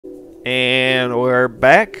And we're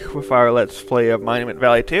back with our Let's Play of Monument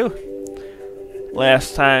Valley 2.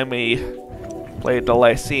 Last time we played the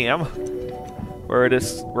Lyceum, where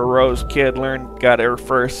Rose kid got her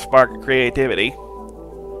first spark of creativity.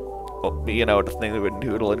 Well, you know, the thing that would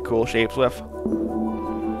doodle in cool shapes with.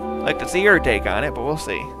 I'd like to see your take on it, but we'll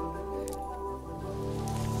see.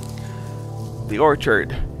 The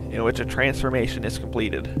orchard, in which a transformation is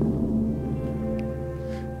completed.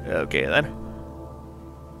 Okay then.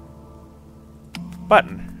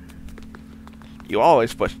 Button. You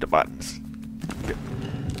always push the buttons.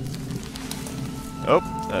 Oh,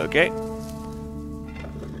 okay.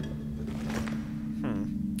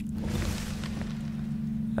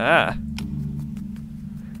 Ah.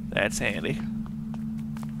 That's handy.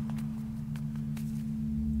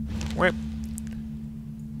 Whip.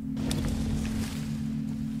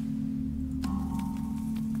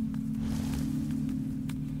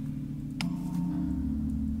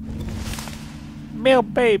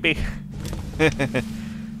 Milk baby.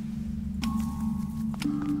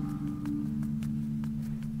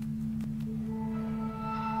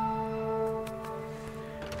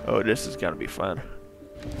 Oh, this is gonna be fun.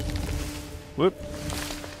 Whoop.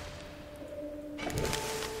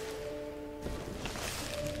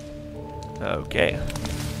 Okay.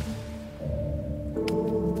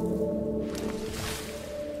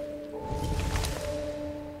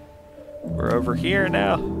 We're over here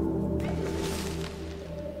now.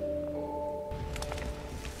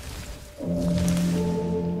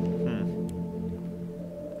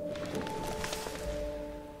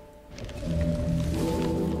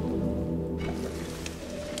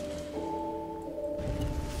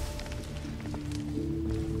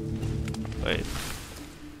 Wait.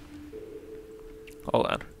 Hold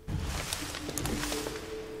on.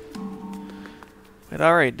 Wait, I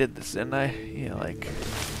already did this, didn't I? Yeah, like...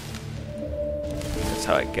 That's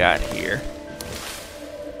how I got here.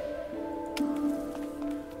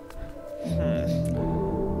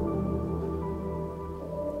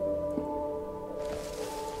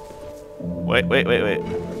 Wait.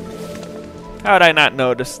 How did I not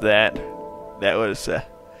notice that? That was a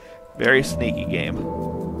very sneaky game.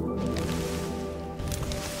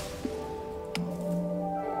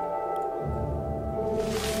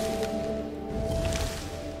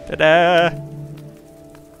 Ta-da!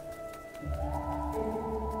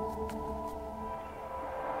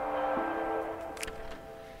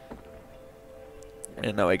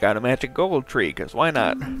 And now I got a magic gold tree, because why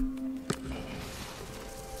not?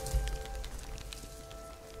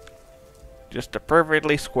 Just a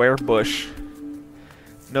perfectly square bush.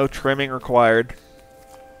 No trimming required.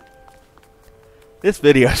 This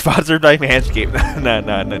video is sponsored by Manscaped. No.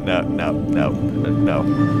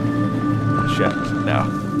 Shut.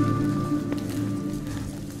 No.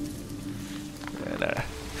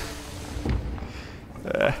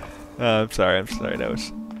 I'm sorry. That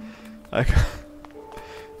was like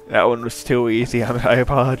that one was too easy. I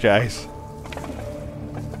apologize.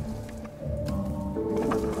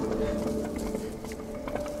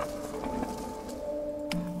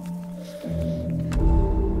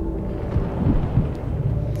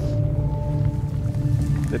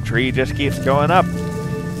 The tree just keeps going up,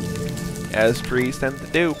 as trees tend to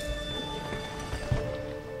do.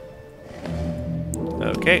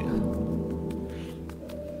 Okay.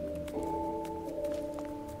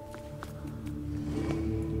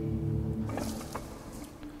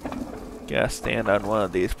 Gotta stand on one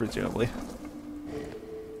of these, presumably.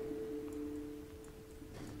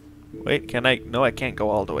 Wait, can I? No, I can't go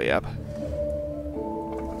all the way up.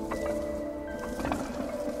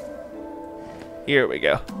 Here we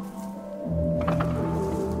go.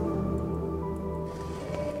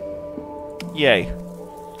 Yay.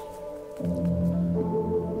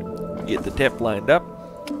 Get the tip lined up.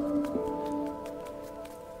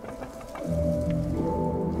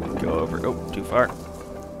 Go over. Oh, too far.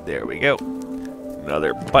 There we go.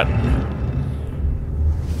 Another button.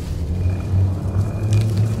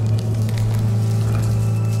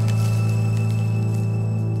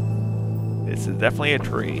 This is definitely a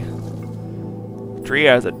tree. The tree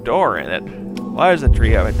has a door in it. Why does the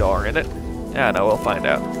tree have a door in it? Yeah, no, we'll find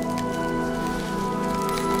out.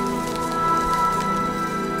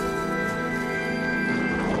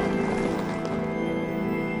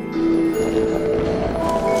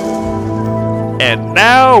 And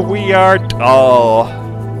now we are... Oh.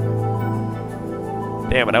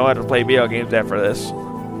 Damn it, I wanted to play video games after this.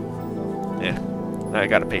 Yeah. I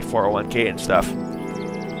gotta pay 401k and stuff.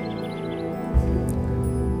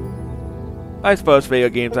 I suppose video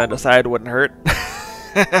games on the side wouldn't hurt.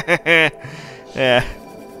 Yeah.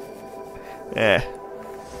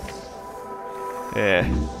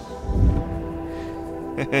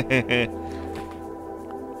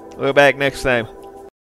 We're back next time.